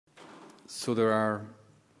So there are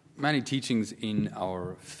many teachings in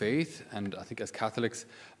our faith, and I think as Catholics,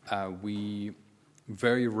 we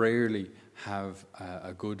very rarely have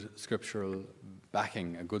a good scriptural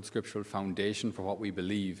backing, a good scriptural foundation for what we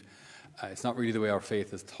believe. It's not really the way our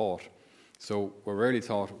faith is taught. So we're rarely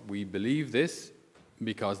taught we believe this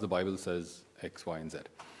because the Bible says X, Y, and Z.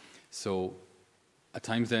 So at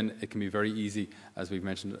times then it can be very easy, as we've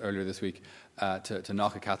mentioned earlier this week, to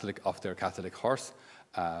knock a Catholic off their Catholic horse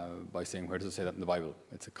by saying, where does it say that in the Bible?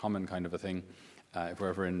 It's a common kind of a thing. If we're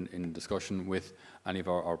ever in discussion with any of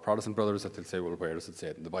our Protestant brothers, that they'll say, well, where does it say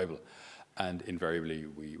it in the Bible? And invariably,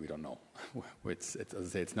 we don't know. As I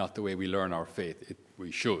say, it's not the way we learn our faith.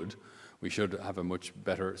 We should have a much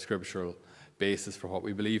better scriptural basis for what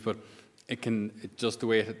we believe, but just the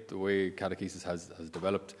way catechesis has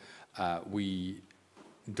developed, we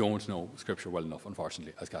don't know Scripture well enough,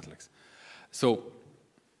 unfortunately, as Catholics. So,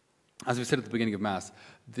 as we said at the beginning of Mass,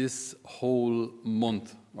 this whole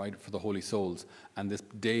month, right, for the Holy Souls, and this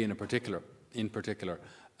day in particular,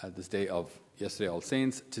 this day of yesterday All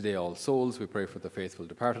Saints, today All Souls, we pray for the faithful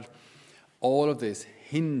departed. All of this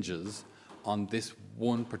hinges on this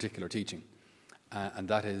one particular teaching, and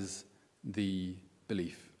that is the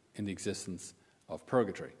belief in the existence of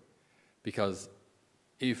purgatory. Because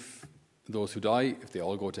if those who die, if they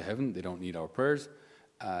all go to heaven, they don't need our prayers.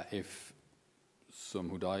 If some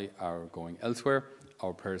who die are going elsewhere,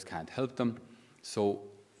 our prayers can't help them. So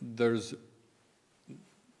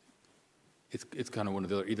it's kind of one of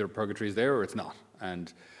the other, either purgatory is there or it's not.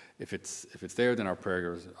 And if it's there, then our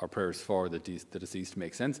prayers for the deceased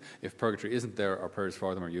make sense. If purgatory isn't there, our prayers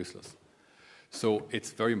for them are useless. So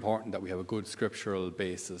it's very important that we have a good scriptural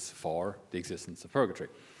basis for the existence of purgatory.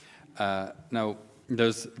 Now,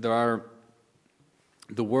 there are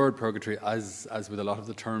the word purgatory, as with a lot of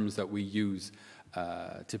the terms that we use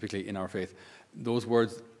typically in our faith, those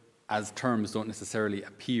words as terms don't necessarily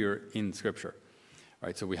appear in Scripture,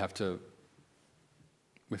 right? So we have to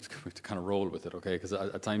kind of roll with it, okay? Because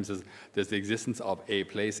at times there's the existence of a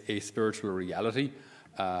place, a spiritual reality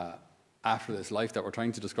after this life that we're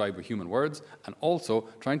trying to describe with human words, and also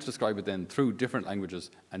trying to describe it then through different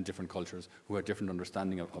languages and different cultures who have different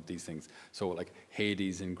understanding of these things. So like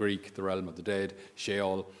Hades in Greek, the realm of the dead;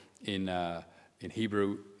 Sheol in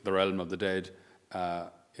Hebrew, the realm of the dead;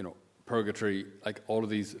 purgatory, like all of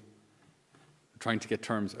these. Trying to get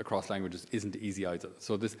terms across languages isn't easy either.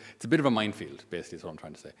 So it's a bit of a minefield, basically, is what I'm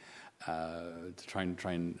trying to say, to try and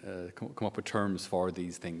come up with terms for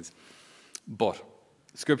these things. But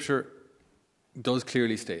Scripture does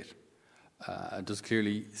clearly state, does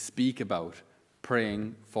clearly speak about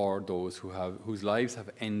praying for those whose lives have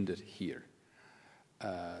ended here.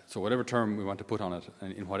 So whatever term we want to put on it,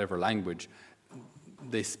 in whatever language,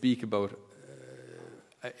 they speak about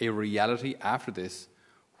a reality after this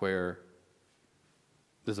where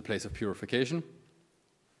there's a place of purification,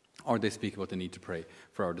 or they speak about the need to pray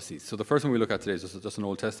for our deceased. So the first one we look at today is just an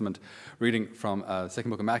Old Testament reading from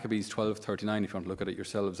second book of Maccabees 12:39, if you want to look at it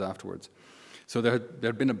yourselves afterwards. So there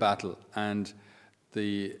had been a battle, and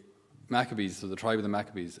the Maccabees, so the tribe of the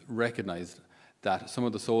Maccabees, recognized that some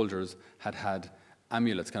of the soldiers had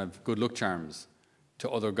amulets, kind of good luck charms, to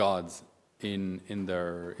other gods in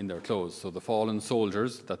their clothes. So the fallen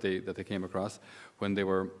soldiers that they came across, when they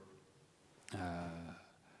were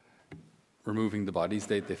removing the bodies,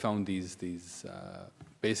 they found these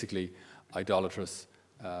basically idolatrous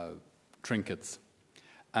trinkets.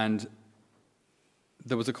 And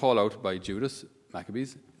there was a call out by Judas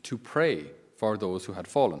Maccabees to pray for those who had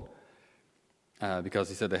fallen, because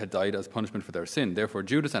he said they had died as punishment for their sin. Therefore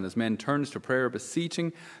Judas and his men turned to prayer,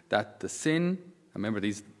 beseeching that the sin, remember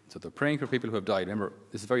these, so they're praying for people who have died. Remember,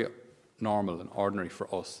 this is very normal and ordinary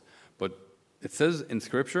for us, but it says in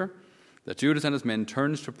Scripture that Judas and his men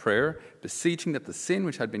turned to prayer, beseeching that the sin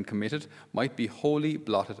which had been committed might be wholly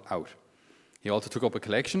blotted out. He also took up a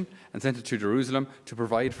collection and sent it to Jerusalem to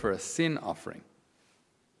provide for a sin offering.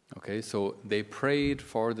 Okay, so they prayed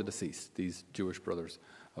for the deceased, these Jewish brothers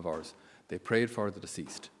of ours. They prayed for the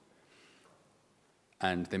deceased,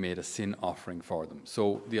 and they made a sin offering for them.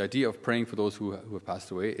 So the idea of praying for those who have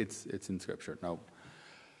passed away, it's in Scripture. Now,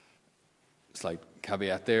 slight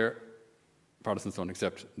caveat there. Protestants don't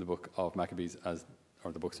accept the book of Maccabees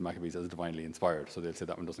the books of Maccabees as divinely inspired, so they'll say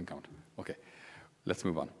that one doesn't count. Okay, let's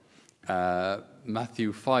move on.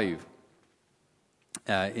 Matthew 5,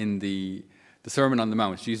 in the Sermon on the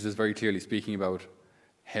Mount, Jesus is very clearly speaking about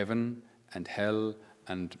heaven and hell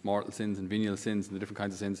and mortal sins and venial sins and the different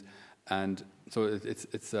kinds of sins, and so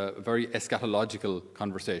it's a very eschatological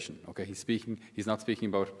conversation. Okay, he's not speaking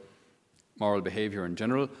about moral behavior in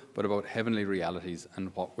general, but about heavenly realities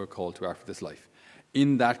and what we're called to after this life.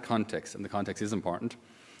 in that context, and the context is important,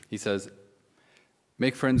 he says,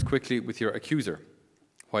 make friends quickly with your accuser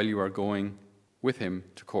while you are going with him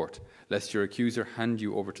to court, lest your accuser hand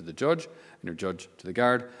you over to the judge, and your judge to the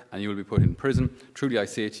guard, and you will be put in prison. Truly I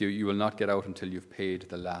say to you, you will not get out until you've paid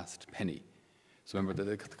the last penny. So remember,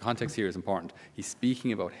 the context here is important. He's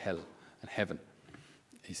speaking about hell and heaven.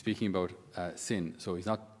 He's speaking about sin. So he's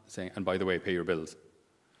not saying, and by the way, pay your bills.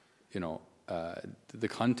 The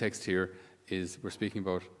context here is we're speaking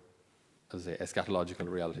about, as I say, eschatological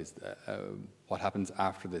realities, what happens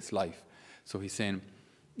after this life. So he's saying,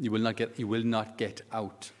 you will not get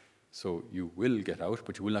out. So you will get out,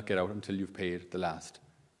 but you will not get out until you've paid the last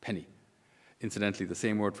penny. Incidentally, the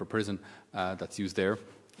same word for prison that's used there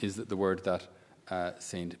is the word that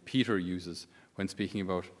St. Peter uses when speaking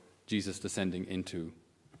about Jesus descending into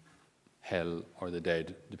hell or the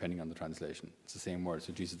dead, depending on the translation. It's the same word.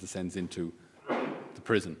 So Jesus descends into the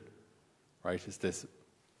prison, right? It's this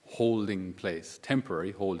holding place,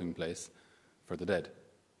 temporary holding place for the dead.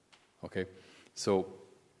 Okay, so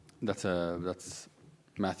that's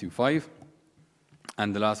Matthew 5.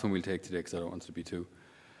 And the last one we'll take today, because I don't want it to be too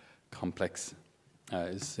complex,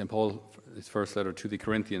 is St. Paul, his first letter to the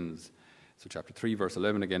Corinthians. So chapter 3, verse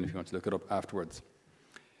 11 again, if you want to look it up afterwards.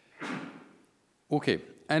 Okay,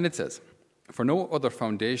 and it says, For no other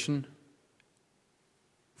foundation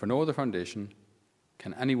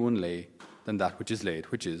can anyone lay than that which is laid,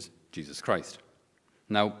 which is Jesus Christ.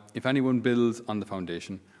 Now, if anyone builds on the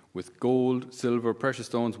foundation with gold, silver, precious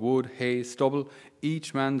stones, wood, hay, stubble,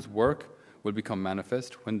 each man's work will become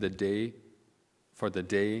manifest for the day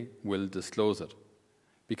will disclose it,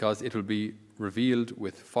 because it will be revealed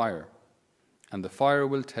with fire, and the fire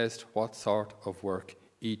will test what sort of work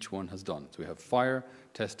each one has done. So we have fire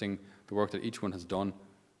testing the work that each one has done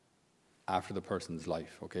after the person's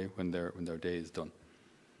life, okay, when their day is done.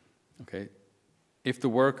 Okay? If the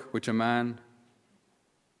work which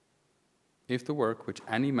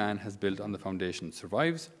any man has built on the foundation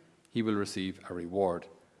survives, he will receive a reward.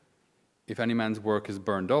 If any man's work is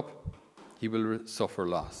burned up, he will suffer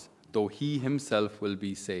loss, though he himself will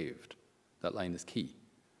be saved. That line is key.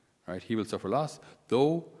 Right? He will suffer loss,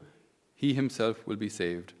 though he himself will be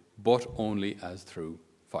saved, but only as through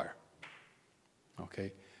fire.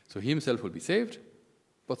 Okay? So he himself will be saved,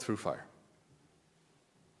 but through fire.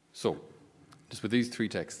 So, just with these three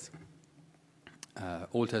texts,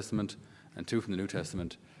 Old Testament and two from the New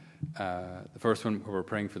Testament, the first one where we're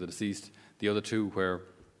praying for the deceased, the other two where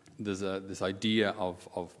there's this idea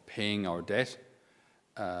of paying our debt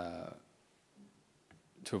to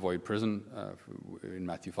avoid prison in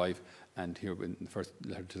Matthew 5, and here in the first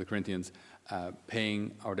letter to the Corinthians,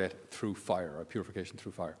 paying our debt through fire, or purification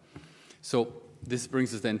through fire. So this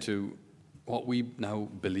brings us then to what we now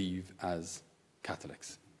believe as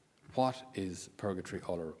Catholics. What is purgatory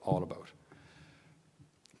all about?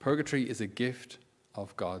 Purgatory is a gift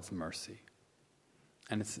of God's mercy.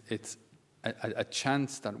 And it's a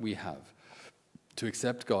chance that we have to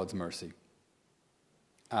accept God's mercy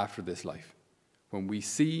after this life, when we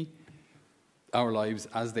see our lives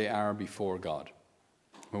as they are before God,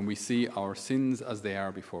 when we see our sins as they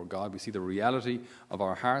are before God, we see the reality of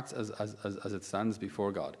our hearts as it stands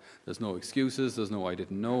before God. There's no excuses, there's no I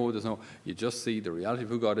didn't know, you just see the reality of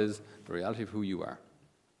who God is, the reality of who you are.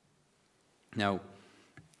 Now,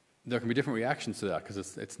 there can be different reactions to that,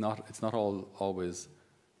 because it's not always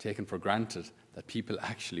taken for granted that people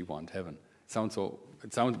actually want heaven.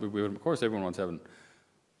 Of course everyone wants heaven,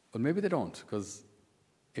 but maybe they don't, because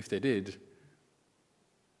if they did,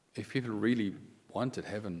 if people really wanted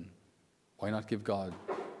heaven, why not give God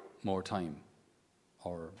more time,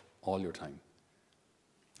 or all your time?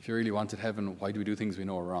 If you really wanted heaven, why do we do things we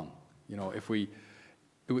know are wrong?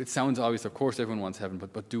 It sounds obvious, of course everyone wants heaven,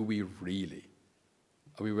 but do we really?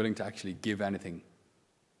 Are we willing to actually give anything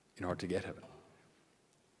in order to get heaven,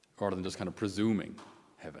 rather than just kind of presuming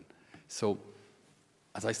heaven? So,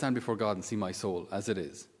 as I stand before God and see my soul as it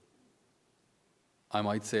is, I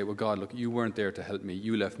might say, well, God, look, you weren't there to help me.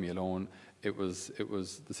 You left me alone. It was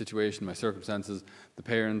the situation, my circumstances, the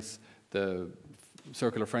parents, the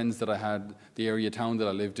circle of friends that I had, the area town that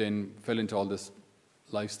I lived in, fell into all this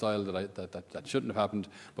lifestyle that shouldn't have happened.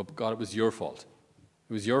 But God, it was your fault.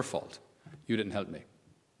 It was your fault. You didn't help me.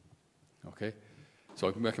 Okay? So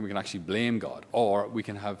we can actually blame God, or we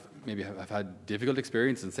can have had difficult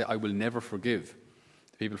experiences and say, I will never forgive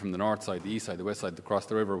the people from the north side, the east side, the west side, across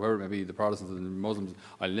the river, wherever it may be, the Protestants and the Muslims.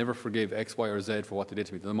 I'll never forgive X, Y, or Z for what they did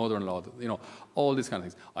to me, the mother-in-law, all these kind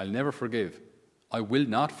of things. I'll never forgive. I will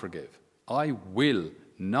not forgive. I will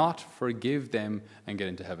not forgive them and get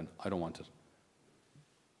into heaven. I don't want it.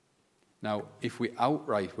 Now, if we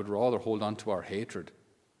outright would rather hold on to our hatred,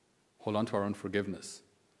 hold on to our unforgiveness,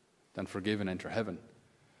 than forgive and enter heaven,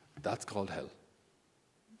 that's called hell.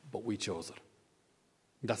 But we chose it.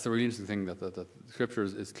 That's the really interesting thing that the Scripture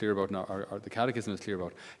is clear about now, or the Catechism is clear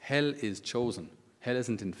about. Hell is chosen. Hell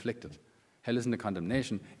isn't inflicted. Hell isn't a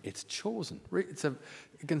condemnation. It's chosen. It's,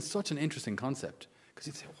 again, such an interesting concept. Because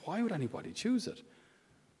you'd say, why would anybody choose it?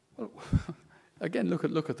 Well, again,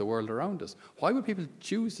 look at the world around us. Why would people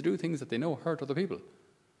choose to do things that they know hurt other people?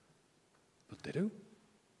 But they do.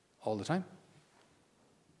 All the time.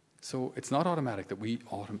 So it's not automatic that we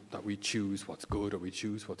choose what's good, or we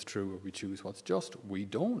choose what's true, or we choose what's just. We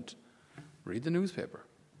don't. Read the newspaper.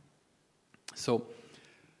 So,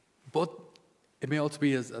 but it may also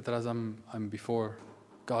be that as I'm before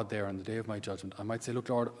God there on the day of my judgment, I might say, look,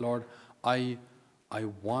 Lord, I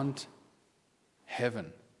want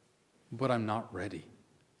heaven, but I'm not ready.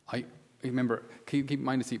 I remember, keep in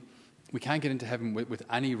mind, see, we can't get into heaven with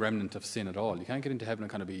any remnant of sin at all. You can't get into heaven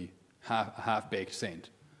and kind of be a half-baked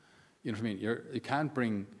saint. You know what I mean? You can't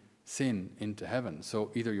bring sin into heaven. So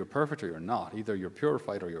either you're perfect or you're not. Either you're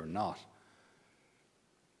purified or you're not.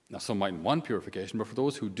 Now, some might want purification, but for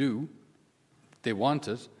those who do, they want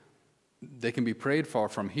it. They can be prayed for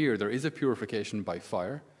from here. There is a purification by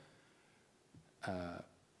fire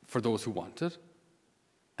for those who want it.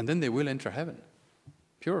 And then they will enter heaven,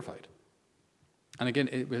 purified. And again,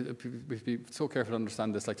 we be so careful to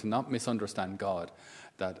understand this, like to not misunderstand God,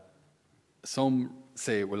 that some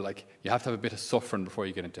say, well, like, you have to have a bit of suffering before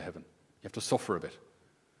you get into heaven. You have to suffer a bit.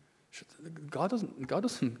 God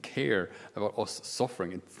doesn't care about us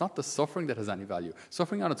suffering. It's not the suffering that has any value.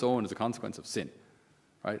 Suffering on its own is a consequence of sin,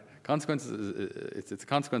 right? It's a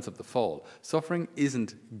consequence of the fall. Suffering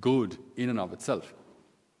isn't good in and of itself.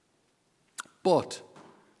 But,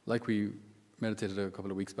 like we meditated a couple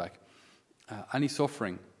of weeks back, any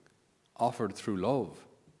suffering offered through love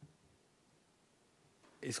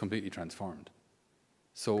is completely transformed.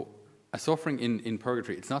 So a suffering in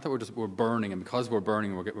purgatory, it's not that we're burning, and because we're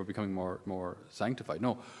burning we're becoming more sanctified.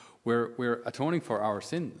 No, we're atoning for our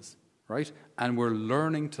sins, right? And we're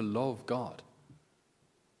learning to love God.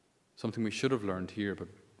 Something we should have learned here, but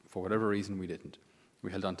for whatever reason we didn't.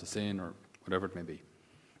 We held on to sin or whatever it may be.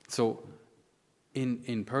 So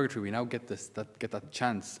in purgatory we now get that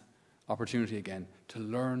chance, opportunity again to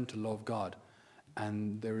learn to love God.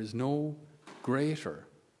 And there is no greater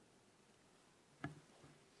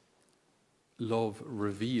love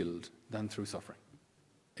revealed than through suffering.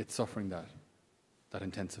 It's suffering that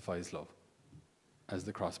intensifies love, as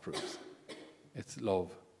the cross proves. It's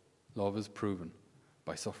love. Love is proven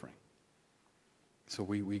by suffering. So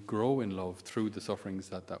we grow in love through the sufferings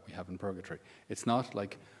that we have in purgatory. It's not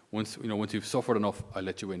like once you've suffered enough, I'll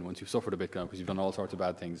let you in. Once you've suffered a bit, because you've done all sorts of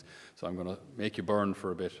bad things, so I'm going to make you burn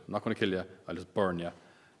for a bit. I'm not going to kill you. I'll just burn you.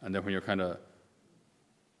 And then when you're kind of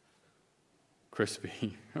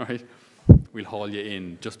crispy, right, we'll haul you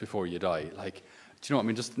in just before you die. Like, do you know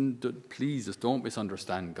what I mean? Please don't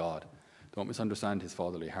misunderstand God. Don't misunderstand his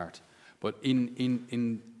fatherly heart. But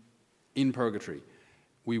in purgatory,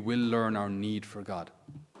 we will learn our need for God.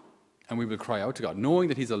 And we will cry out to God, knowing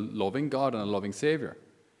that he's a loving God and a loving Savior.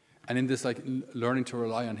 And in this, like, learning to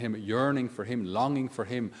rely on him, yearning for him, longing for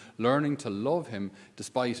him, learning to love him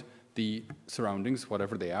despite the surroundings,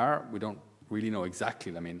 whatever they are. We don't really know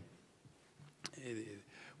exactly. I mean,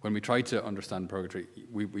 when we try to understand purgatory,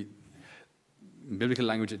 in biblical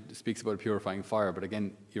language it speaks about a purifying fire, but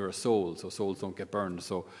again, you're a soul, so souls don't get burned.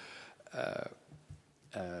 So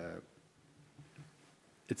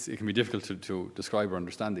it can be difficult to describe or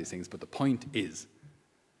understand these things, but the point is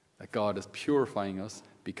that God is purifying us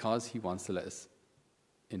because he wants to let us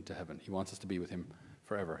into heaven. He wants us to be with him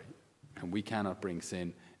forever. And we cannot bring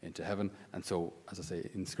sin into heaven. And so, as I say,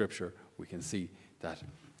 in Scripture, we can see that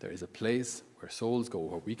there is a place where souls go,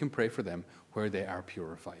 where we can pray for them, where they are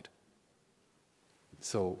purified.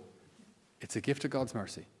 So, it's a gift of God's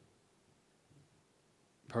mercy.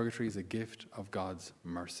 Purgatory is a gift of God's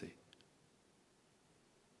mercy.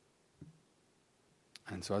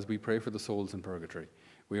 And so as we pray for the souls in purgatory,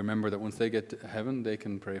 we remember that once they get to heaven, they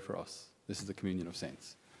can pray for us. This is the communion of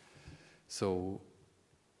saints. So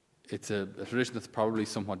it's a tradition that's probably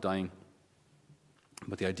somewhat dying.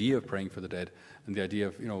 But the idea of praying for the dead, and the idea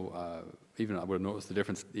of, even I would have noticed the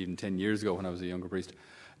difference even 10 years ago when I was a younger priest.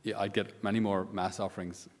 I'd get many more mass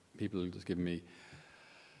offerings. People just giving me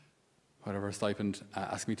whatever stipend,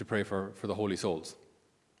 asking me to pray for the holy souls.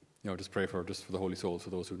 Just pray for the holy souls, for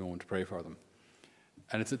those who know when to pray for them.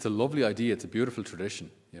 And it's a lovely idea. It's a beautiful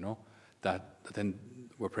tradition, that then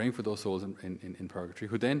we're praying for those souls in purgatory,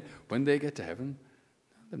 who then, when they get to heaven,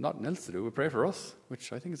 They've nothing else to do. We pray for us,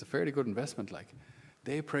 which I think is a fairly good investment. Like,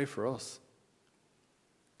 they pray for us.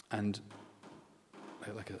 And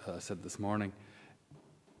like I said this morning,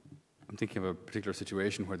 I'm thinking of a particular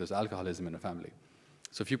situation where there's alcoholism in a family.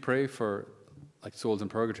 So if you pray for like souls in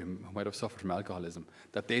purgatory who might have suffered from alcoholism,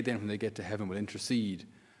 that they then, when they get to heaven, will intercede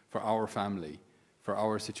for our family, for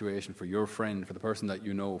our situation, for your friend, for the person that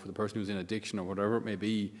you know, for the person who's in addiction or whatever it may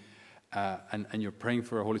be, and you're praying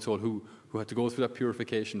for a holy soul who had to go through that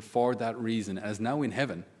purification for that reason and is now in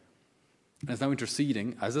heaven, and is now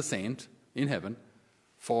interceding as a saint in heaven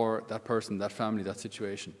for that person, that family, that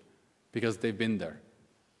situation, because they've been there.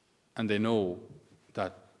 And they know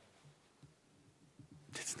that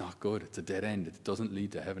it's not good. It's a dead end. It doesn't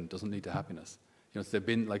lead to heaven. It doesn't lead to happiness. So they've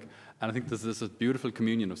been like, and I think there's this beautiful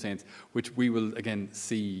communion of saints, which we will again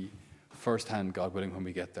see firsthand, God willing, when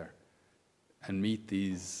we get there, and meet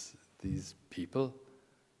these people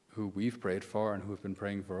who we've prayed for and who have been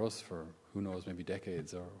praying for us for who knows, maybe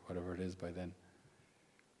decades or whatever it is by then.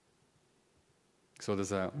 So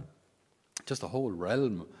there's just a whole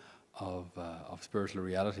realm of spiritual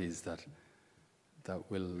realities that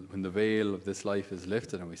will, when the veil of this life is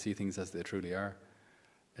lifted and we see things as they truly are,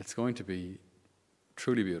 it's going to be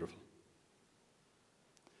truly beautiful.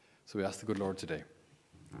 So we ask the good Lord today,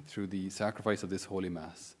 through the sacrifice of this Holy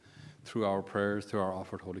Mass, through our prayers, through our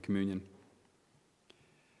offered Holy Communion,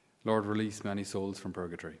 Lord, release many souls from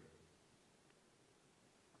purgatory.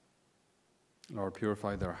 Lord,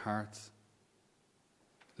 purify their hearts,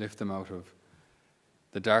 lift them out of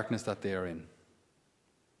the darkness that they are in.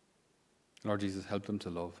 Lord Jesus, help them to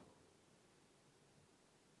love.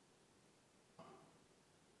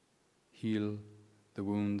 Heal the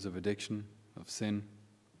wounds of addiction, of sin,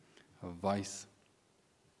 of vice.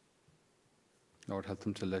 Lord, help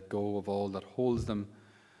them to let go of all that holds them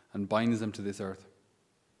and binds them to this earth,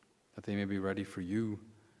 that they may be ready for you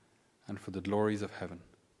and for the glories of heaven.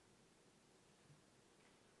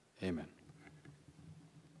 Amen.